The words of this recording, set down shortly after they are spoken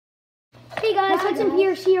Hey guys, Hudson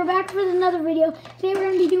Pierce here, back with another video. Today we're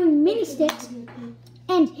going to be doing mini sticks.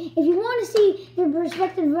 And if you want to see the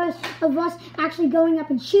perspective of us actually going up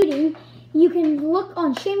and shooting, you can look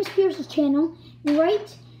on Seamus Pierce's channel.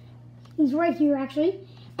 He's right here actually.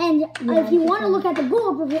 And if you want to look at the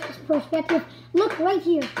goal perspective, look right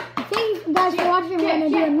here. Thank you guys for watching. We're going to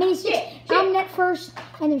do a mini sticks. I'm net first,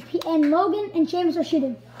 and Logan and Seamus are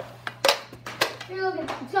shooting. Here, Logan,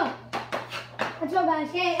 let's go. Let's go, guys.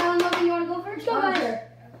 Okay, Logan, you want to go first? Let's go, guys.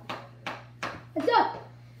 Let's go.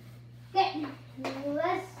 Okay,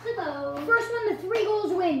 let's go. First one to 3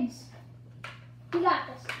 goals wins. You got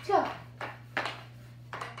this. Let's go.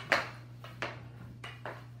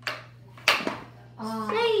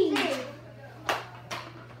 Save.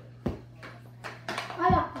 I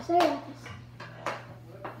got this.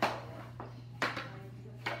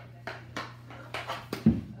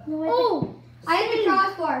 Oh! I have the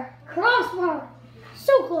crossbar. Crossbar.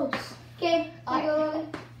 So close. Okay, I'll go, Logan.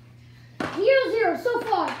 0-0 so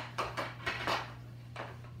far.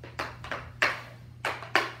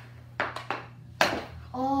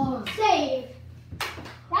 Oh, Save.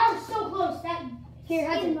 That was so close. Here,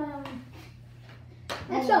 that's in my own.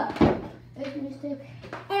 Let's go. there's my stick.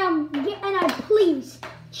 And please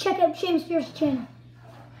check out Seamus Pierce's channel.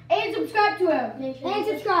 And subscribe to him. And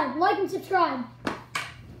subscribe. Like and subscribe.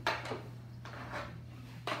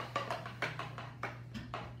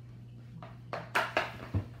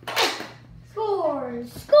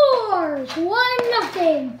 Scores!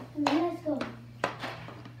 1-0. Let's go.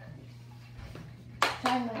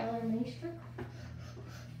 Try my other mini stick.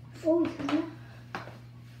 Oh, yeah.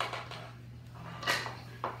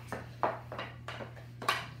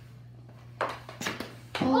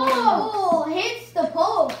 Oh, hits the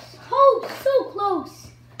post. Oh, so close.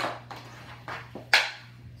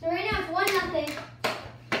 So right now it's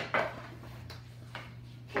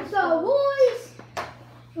 1-0. So, boys,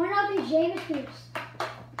 1-0 Seamus Pierce.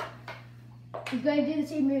 He's going to do the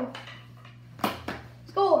same move.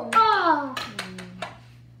 Score. Oh.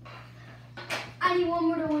 I need one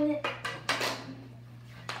more to win it.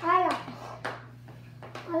 I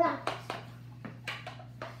got this.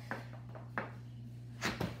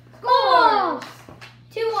 Score.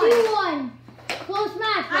 2-1. 2-1. Close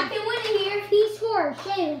match. I can win it here. He scores.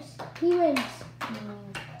 Seamus. He wins.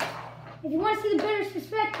 If you want to see the better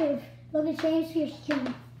perspective, look at Seamus Pierce's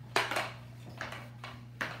channel.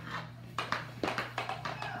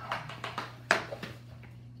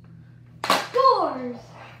 Scores.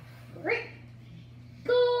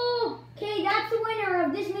 Go. Okay, that's the winner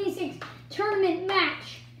of this mini sticks tournament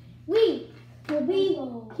match. We will be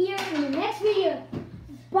here in the next video.